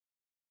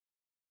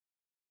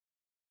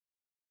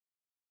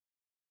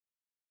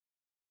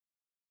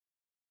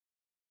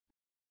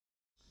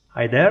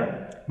Hi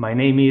there, my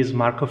name is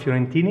Marco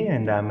Fiorentini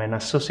and I'm an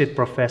associate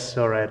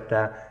professor at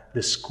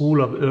the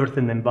School of Earth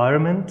and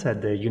Environment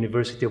at the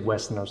University of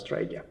Western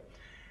Australia.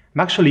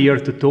 I'm actually here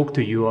to talk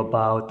to you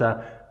about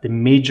the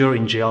major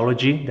in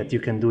geology that you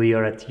can do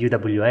here at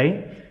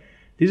UWA.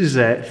 This is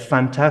a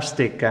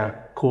fantastic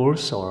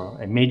course or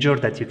a major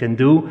that you can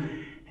do,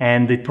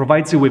 and it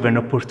provides you with an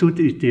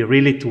opportunity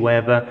really to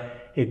have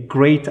a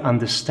great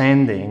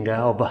understanding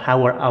of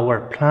how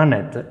our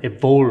planet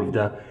evolved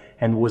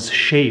and was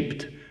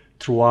shaped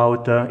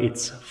throughout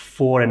its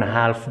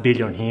 4.5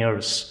 billion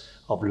years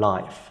of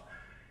life.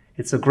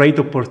 It's a great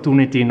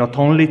opportunity not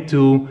only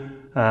to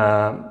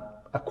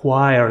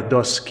acquire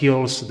those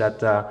skills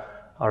that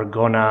are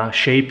gonna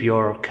shape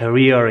your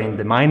career in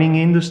the mining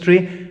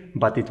industry,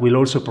 but it will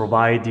also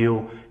provide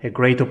you a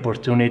great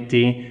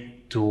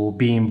opportunity to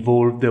be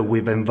involved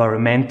with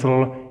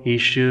environmental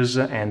issues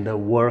and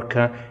work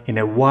in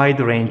a wide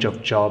range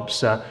of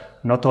jobs,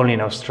 not only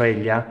in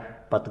Australia,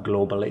 but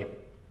globally.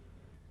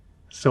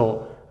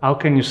 So, how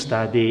can you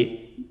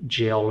study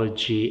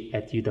geology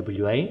at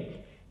UWA?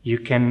 You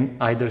can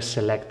either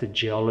select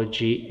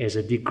geology as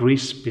a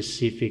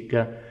degree-specific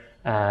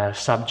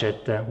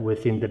subject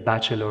within the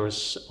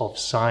Bachelor's of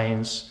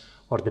Science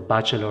or the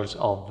Bachelor's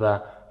of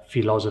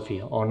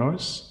Philosophy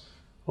honors,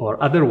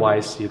 or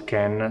otherwise you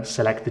can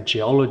select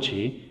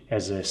geology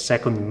as a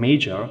second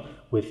major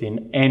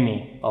within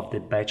any of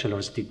the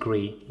bachelor's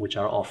degree which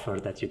are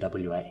offered at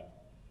UWA.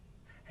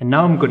 And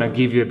now I'm going to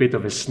give you a bit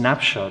of a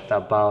snapshot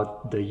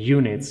about the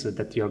units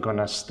that you're going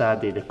to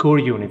study, the core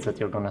units that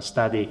you're going to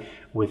study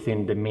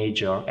within the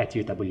major at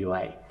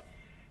UWA.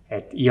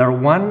 At year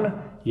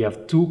one, you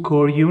have two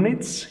core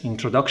units,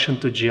 Introduction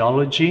to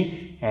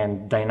Geology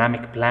and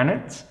Dynamic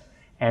Planets.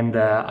 And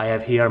I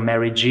have here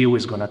Mary G, who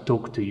is going to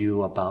talk to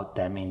you about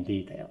them in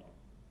detail.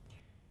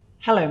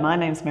 Hello, my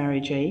name's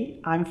Mary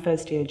G. I'm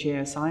first year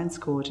Geoscience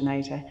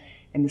Coordinator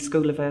in the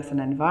School of Earth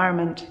and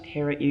Environment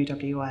here at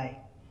UWA.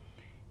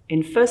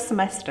 In first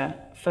semester,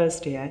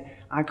 first year,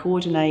 I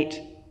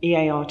coordinate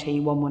EART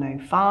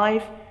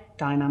 1105,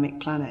 Dynamic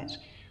Planet,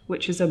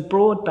 which is a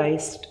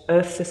broad-based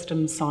Earth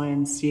System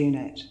Science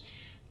unit.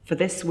 For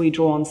this, we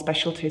draw on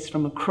specialties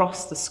from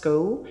across the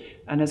school,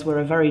 and as we're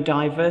a very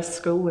diverse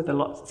school with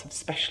lots of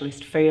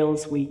specialist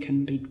fields, we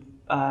can be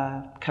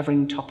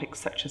covering topics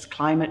such as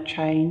climate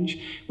change.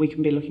 We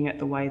can be looking at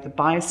the way the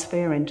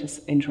biosphere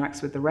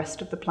interacts with the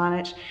rest of the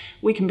planet.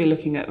 We can be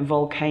looking at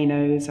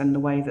volcanoes and the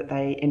way that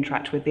they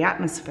interact with the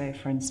atmosphere,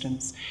 for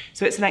instance.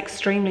 So it's an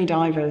extremely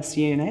diverse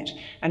unit,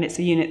 and it's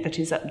a unit that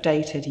is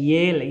updated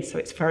yearly, so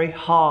it's very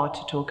hard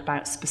to talk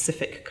about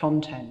specific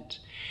content.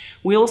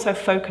 We also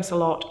focus a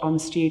lot on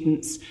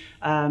students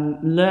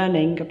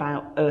learning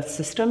about Earth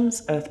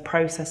systems, Earth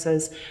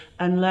processes,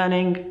 and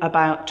learning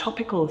about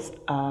topical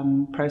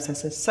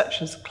processes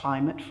such as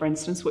climate, for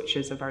instance, which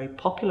is a very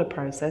popular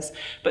process,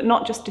 but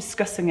not just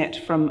discussing it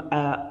from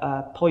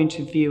a point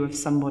of view of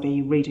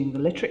somebody reading the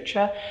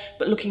literature,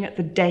 but looking at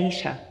the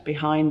data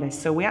behind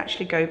this. So we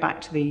actually go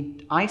back to the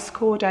ice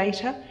core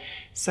data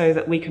so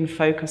that we can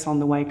focus on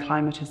the way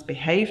climate has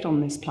behaved on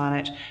this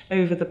planet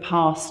over the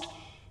past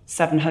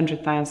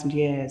 700,000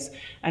 years,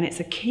 and it's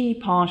a key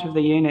part of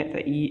the unit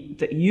that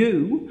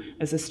you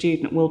as a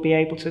student will be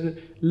able to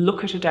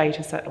look at a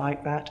data set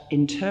like that,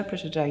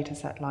 interpret a data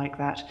set like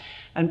that,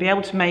 and be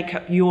able to make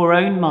up your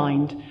own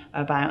mind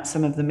about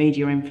some of the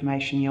media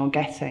information you're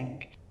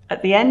getting.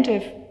 At the end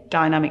of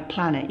Dynamic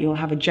Planet, you'll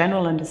have a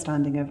general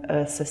understanding of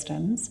Earth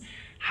systems,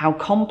 how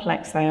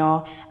complex they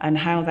are and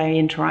how they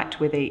interact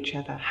with each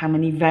other, how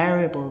many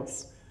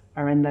variables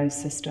are in those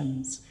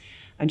systems.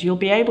 And you'll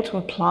be able to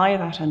apply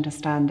that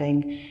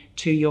understanding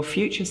to your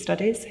future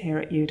studies here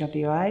at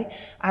UWA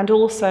and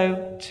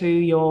also to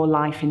your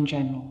life in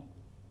general.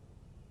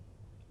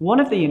 One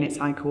of the units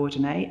I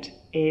coordinate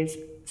is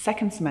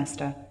second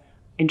semester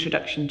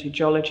Introduction to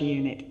Geology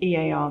unit,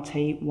 EART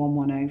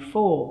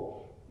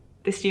 1104.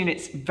 This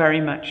unit's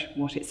very much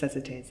what it says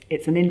it is.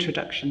 It's an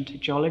introduction to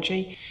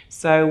geology,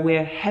 so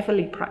we're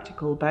heavily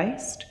practical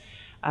based.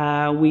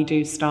 We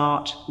do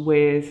start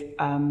with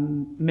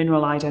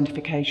mineral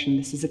identification.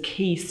 This is a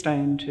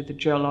keystone to the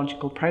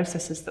geological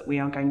processes that we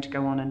are going to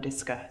go on and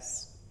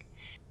discuss.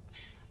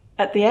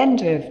 At the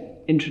end of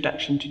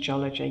Introduction to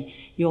Geology,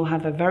 you'll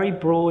have a very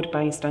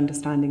broad-based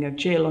understanding of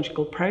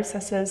geological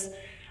processes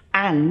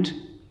and,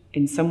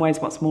 in some ways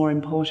what's more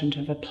important,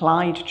 of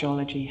applied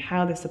geology,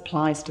 how this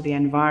applies to the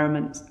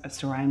environment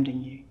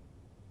surrounding you.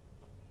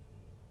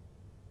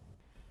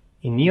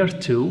 In year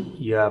two,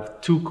 you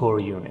have two core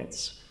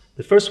units.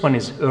 The first one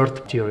is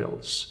Earth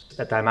Materials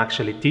that I'm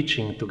actually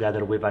teaching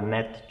together with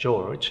Annette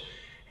George.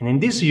 And in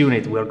this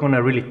unit, we're going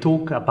to really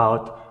talk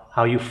about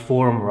how you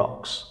form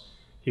rocks.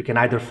 You can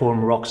either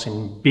form rocks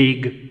in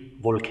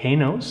big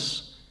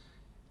volcanoes,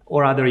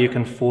 or either you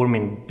can form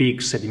in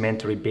big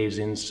sedimentary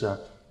basins,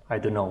 I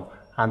don't know,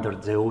 under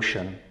the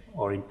ocean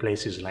or in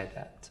places like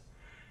that.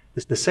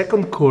 The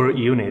second core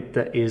unit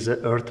is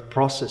Earth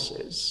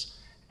Processes.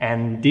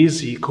 And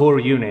this core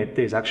unit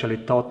is actually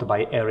taught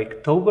by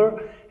Eric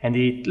Tauber, and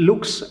it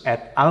looks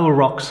at how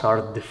rocks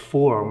are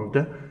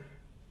deformed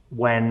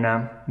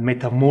when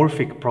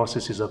metamorphic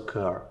processes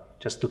occur.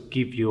 Just to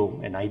give you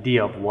an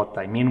idea of what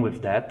I mean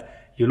with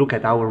that, you look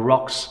at how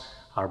rocks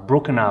are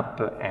broken up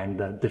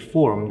and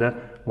deformed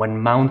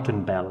when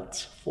mountain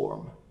belts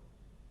form.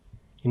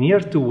 In year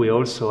 2, we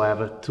also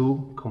have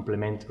 2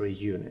 complementary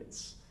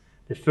units.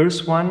 The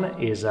first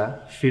one is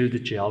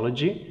field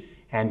geology,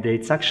 and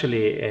it's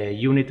actually a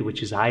unit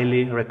which is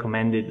highly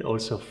recommended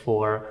also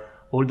for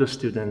all the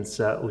students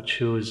who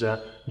choose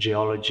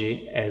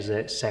geology as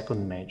a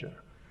second major.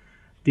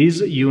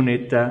 This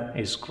unit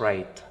is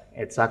great.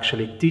 It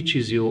actually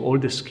teaches you all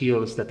the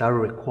skills that are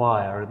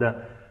required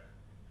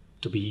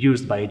to be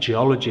used by a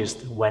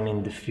geologist when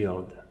in the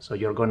field. So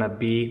you're going to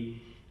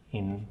be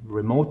in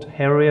remote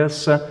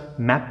areas,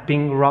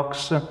 mapping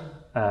rocks,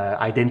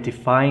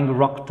 identifying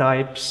rock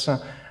types,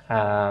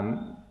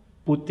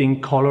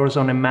 putting colors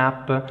on a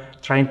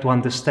map, trying to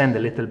understand a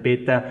little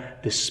bit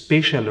the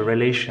spatial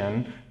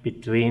relation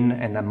between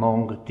and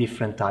among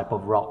different types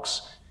of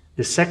rocks.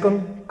 The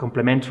second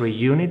complementary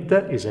unit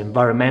is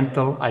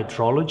environmental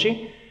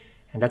hydrology,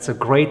 and that's a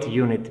great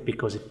unit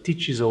because it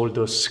teaches all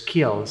those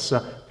skills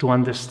to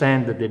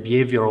understand the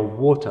behavior of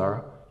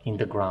water in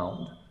the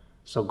ground.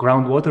 So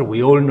groundwater,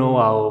 we all know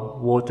how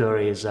water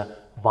is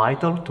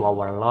vital to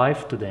our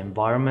life, to the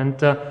environment,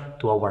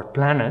 to our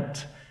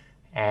planet.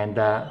 And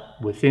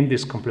within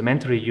this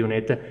complementary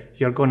unit,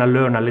 you're going to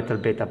learn a little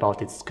bit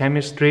about its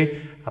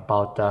chemistry,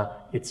 about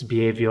its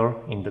behavior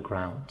in the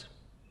ground.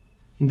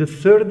 In the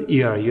third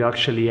year, you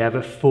actually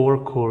have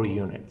 4 core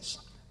units.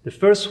 The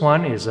first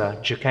one is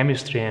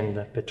geochemistry and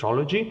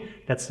petrology.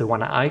 That's the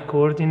one I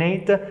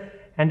coordinate.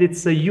 And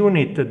it's a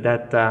unit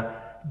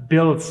that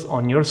builds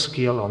on your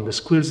skill, on the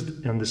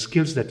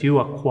skills that you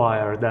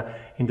acquired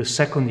in the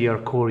second year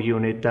core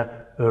unit,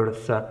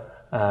 Earth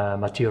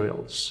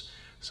Materials.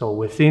 So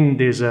within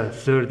this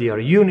third year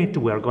unit,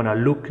 we are going to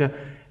look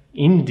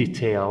in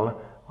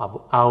detail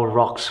of how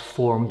rocks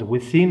formed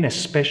within,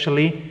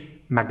 especially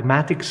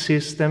magmatic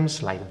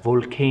systems like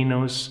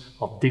volcanoes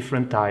of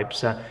different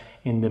types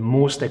in the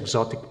most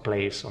exotic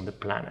place on the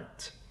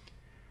planet.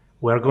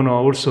 We're going to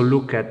also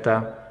look at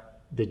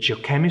the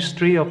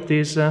geochemistry of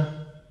these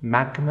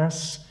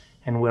magmas,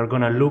 and we're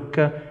going to look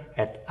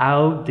at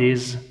how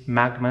these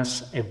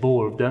magmas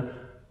evolved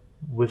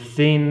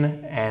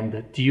within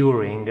and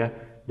during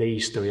the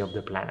history of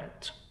the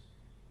planet.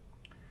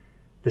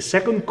 The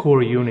second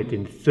core unit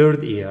in the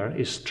third year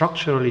is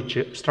structural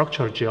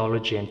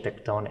geology and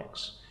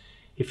tectonics.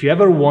 If you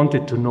ever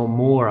wanted to know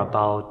more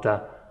about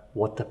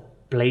what the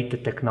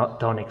plate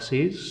tectonics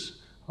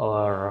is,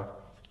 or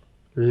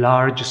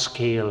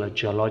large-scale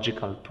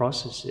geological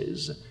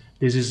processes,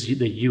 this is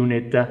the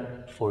unit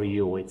for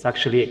you. It's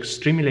actually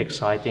extremely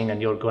exciting,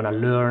 and you're going to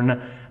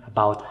learn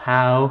about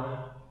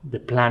how the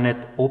planet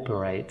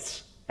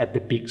operates at the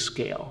big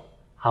scale,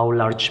 how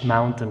large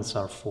mountains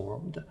are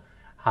formed,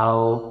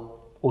 how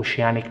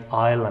oceanic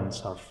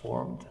islands are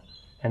formed,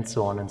 and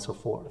so on and so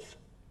forth.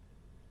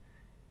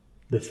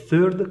 The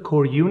third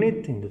core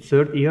unit in the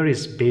third year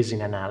is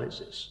basin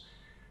analysis.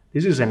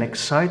 This is an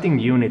exciting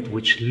unit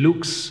which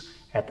looks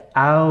at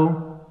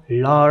how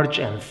large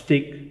and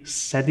thick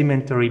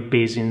sedimentary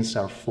basins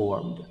are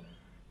formed.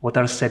 What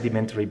are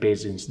sedimentary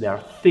basins? They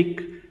are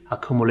thick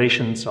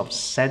accumulations of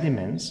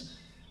sediments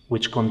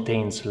which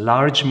contains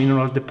large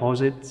mineral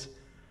deposits,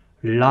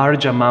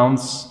 large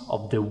amounts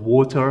of the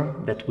water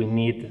that we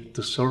need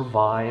to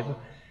survive,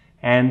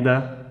 and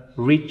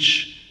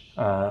rich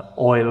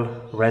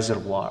oil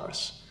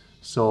reservoirs.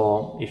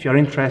 So if you're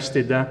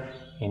interested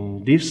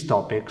in these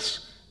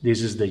topics,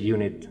 this is the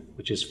unit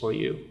which is for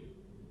you.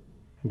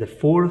 The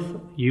fourth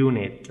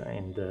unit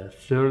in the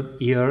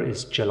third year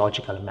is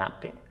geological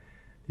mapping.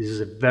 This is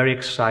a very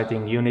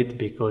exciting unit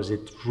because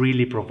it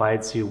really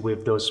provides you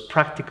with those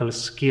practical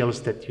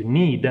skills that you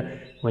need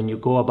when you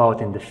go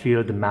about in the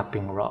field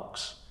mapping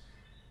rocks.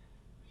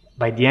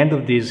 By the end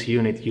of this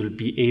unit, you'll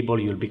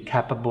be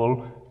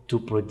capable to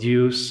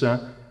produce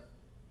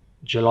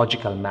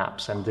geological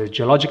maps. And the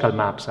geological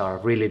maps are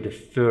really the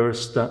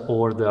first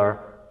order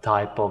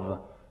type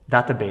of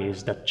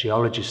database that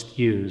geologists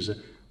use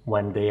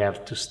when they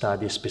have to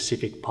study a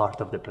specific part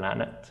of the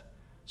planet.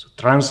 So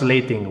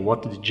translating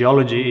what the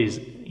geology is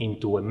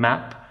into a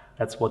map,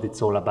 that's what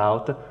it's all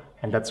about,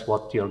 and that's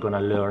what you're going to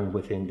learn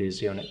within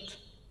this unit.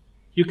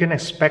 You can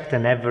expect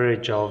an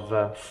average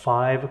of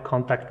 5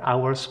 contact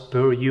hours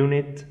per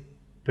unit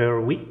per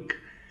week,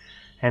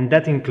 and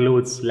that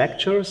includes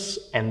lectures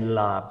and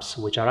labs,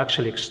 which are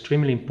actually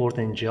extremely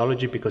important in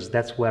geology because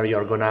that's where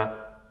you're going to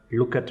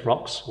look at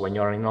rocks. When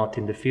you're not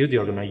in the field,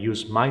 you're going to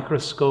use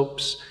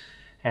microscopes,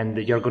 and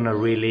you're going to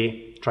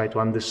really try to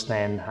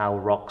understand how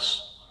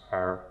rocks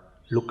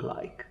look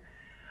like.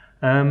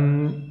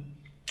 An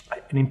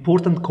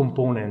important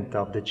component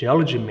of the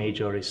geology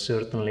major is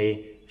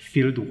certainly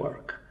field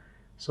work.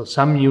 So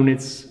some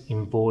units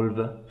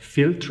involve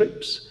field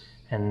trips,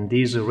 and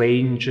these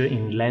range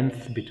in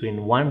length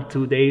between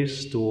 1-2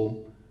 days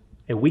to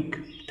a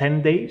week,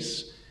 10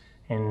 days,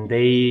 and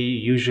they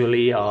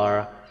usually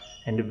are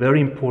a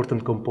very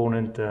important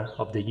component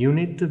of the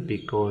unit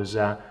because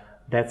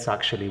that's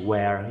actually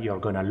where you're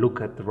going to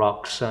look at the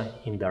rocks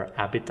in their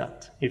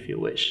habitat, if you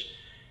wish.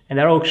 And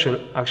they're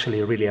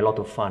actually really a lot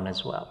of fun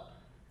as well.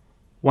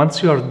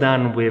 Once you are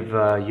done with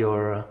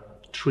your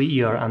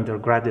 3-year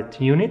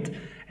undergraduate unit,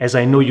 as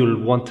I know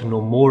you'll want to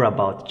know more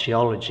about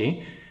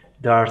geology,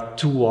 there are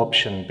 2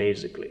 options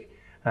basically.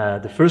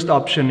 The first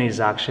option is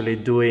actually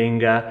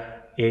doing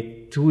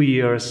a 2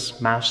 years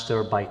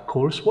master by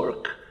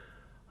coursework.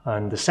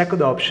 And the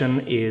second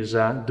option is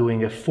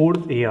doing a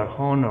 4th year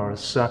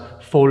honors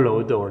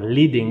followed or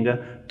leading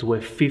to a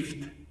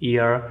 5th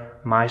year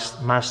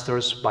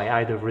master's by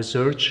either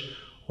research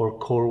or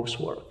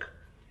coursework.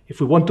 If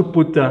we want to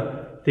put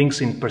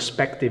things in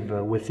perspective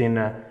within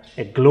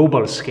a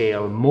global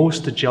scale,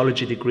 most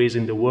geology degrees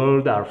in the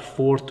world are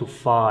 4 to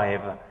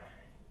 5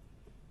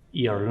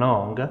 year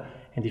long.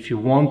 And if you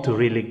want to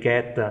really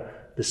get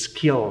the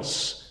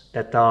skills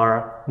that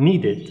are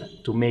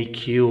needed to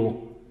make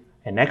you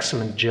an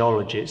excellent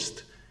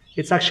geologist,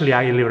 it's actually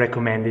highly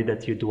recommended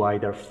that you do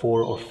either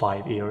 4 or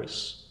 5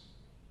 years.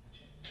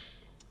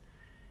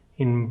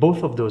 In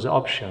both of those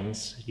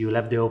options, you'll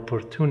have the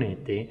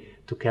opportunity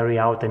to carry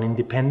out an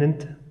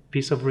independent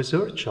piece of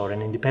research or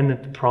an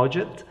independent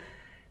project,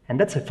 and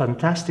that's a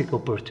fantastic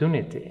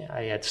opportunity.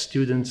 I had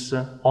students,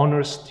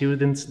 honor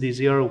students this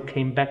year who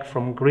came back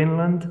from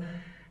Greenland,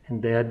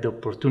 and they had the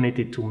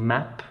opportunity to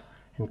map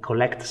and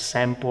collect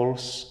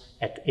samples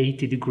at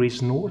 80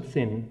 degrees north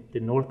in the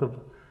north of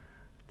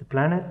the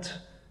planet.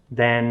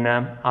 Then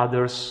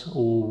others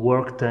who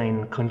worked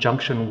in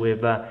conjunction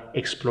with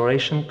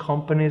exploration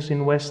companies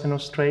in Western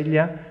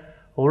Australia,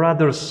 or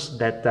others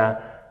that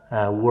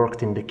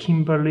worked in the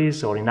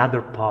Kimberleys or in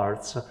other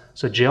parts.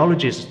 So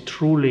geology is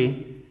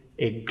truly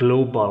a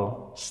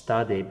global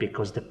study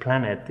because the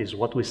planet is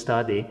what we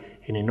study,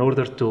 and in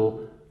order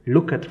to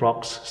look at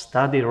rocks,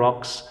 study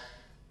rocks,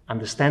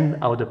 understand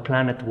how the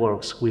planet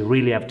works, we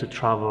really have to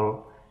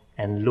travel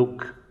and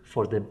look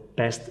for the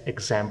best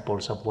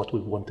examples of what we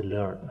want to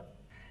learn.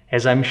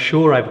 As I'm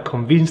sure I've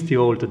convinced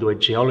you all to do a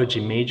geology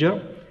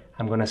major,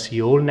 I'm going to see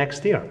you all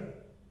next year.